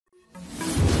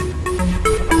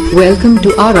Welcome to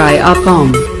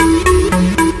RIRCOM.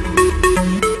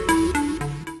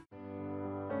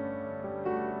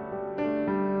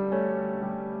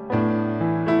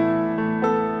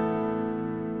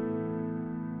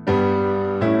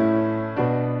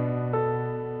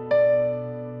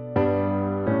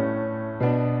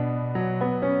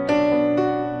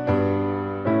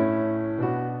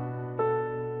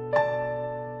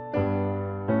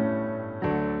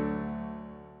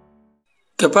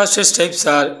 Capacitors types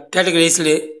are categorized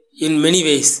in many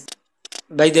ways.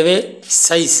 By the way,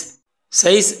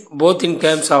 size both in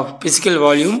terms of physical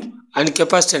volume and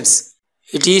capacitance.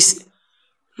 It is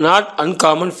not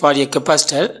uncommon for a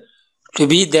capacitor to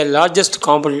be the largest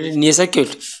component in a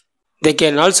circuit. They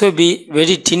can also be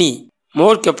very tiny.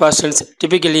 More capacitance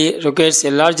typically requires a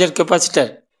larger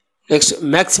capacitor. Next,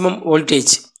 maximum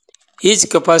voltage. Each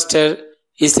capacitor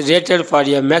is rated for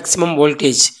a maximum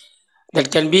voltage that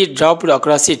can be dropped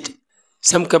across it.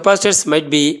 Some capacitors might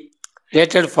be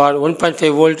rated for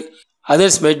 1.5 volt,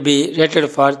 others might be rated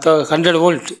for 100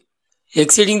 volt.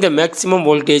 Exceeding the maximum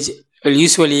voltage will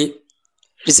usually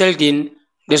result in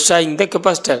destroying the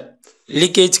capacitor.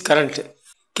 Leakage current.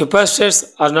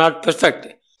 Capacitors are not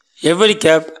perfect. Every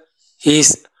cap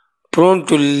is prone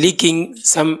to leaking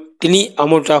some tiny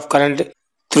amount of current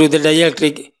through the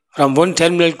dielectric from one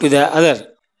terminal to the other.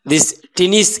 This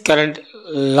tiny current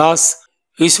loss,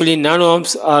 usually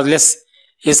nanoamps or less,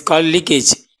 is called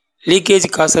leakage. Leakage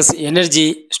causes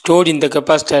energy stored in the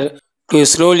capacitor to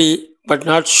slowly but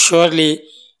not surely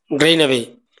drain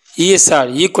away.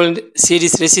 ESR, equivalent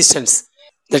series resistance.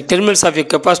 The terminals of a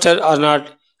capacitor are not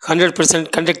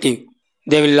 100% conductive.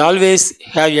 They will always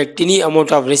have a tiny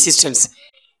amount of resistance,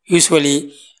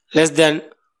 usually less than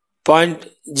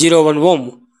 0.01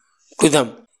 ohm, to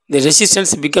them. The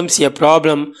resistance becomes a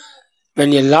problem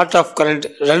when a lot of current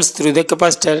runs through the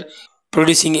capacitor,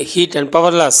 producing heat and power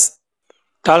loss.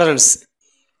 Tolerance.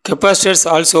 Capacitors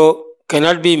also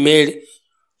cannot be made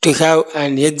to have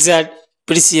an exact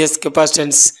precise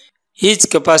capacitance. Each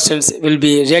capacitance will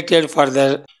be rated for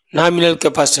their nominal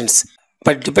capacitance,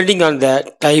 but depending on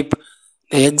the type,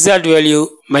 the exact value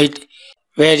might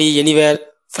vary anywhere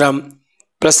from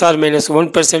plus or minus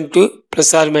 1% to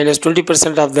plus or minus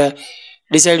 20% of the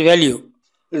desired value.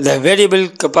 The variable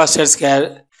capacitors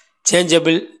are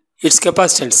changeable its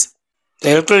capacitance. The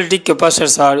electrolytic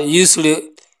capacitors are used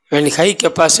when high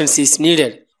capacitance is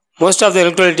needed. Most of the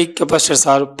electrolytic capacitors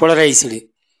are polarized.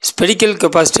 Spherical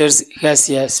capacitors has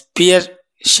a sphere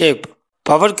shape.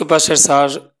 Power capacitors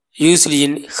are used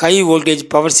in high voltage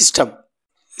power system.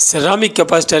 Ceramic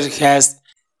capacitor has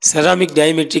ceramic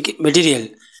diametric material.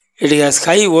 It has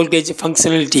high voltage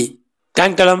functionality.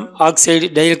 Tantalum oxide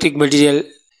dielectric material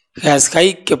has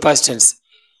high capacitance.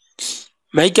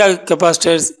 Mica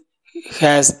capacitors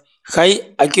has high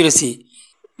accuracy.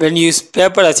 When you use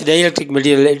paper as a dielectric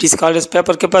material, it is called as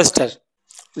paper capacitor.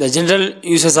 The general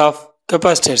uses of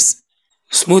capacitors.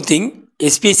 Smoothing,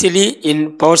 especially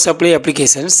in power supply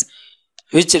applications,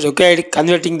 which require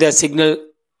converting the signal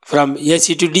from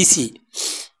AC to DC.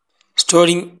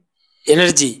 Storing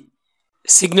energy.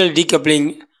 Signal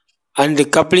decoupling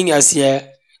and coupling as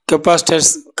a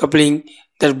capacitor's coupling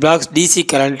that blocks DC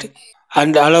current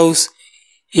and allows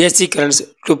AC currents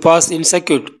to pass in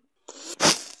circuit.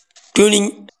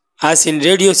 Tuning, as in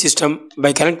radio system,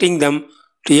 by connecting them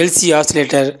to LC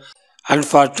oscillator and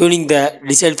for tuning the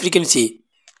desired frequency.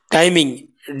 Timing,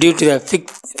 due to the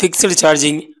fixed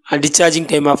charging and discharging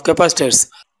time of capacitors,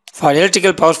 for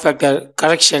electrical power factor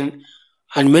correction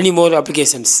and many more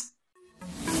applications.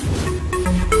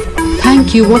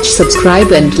 Thank you. Watch,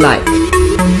 subscribe and like.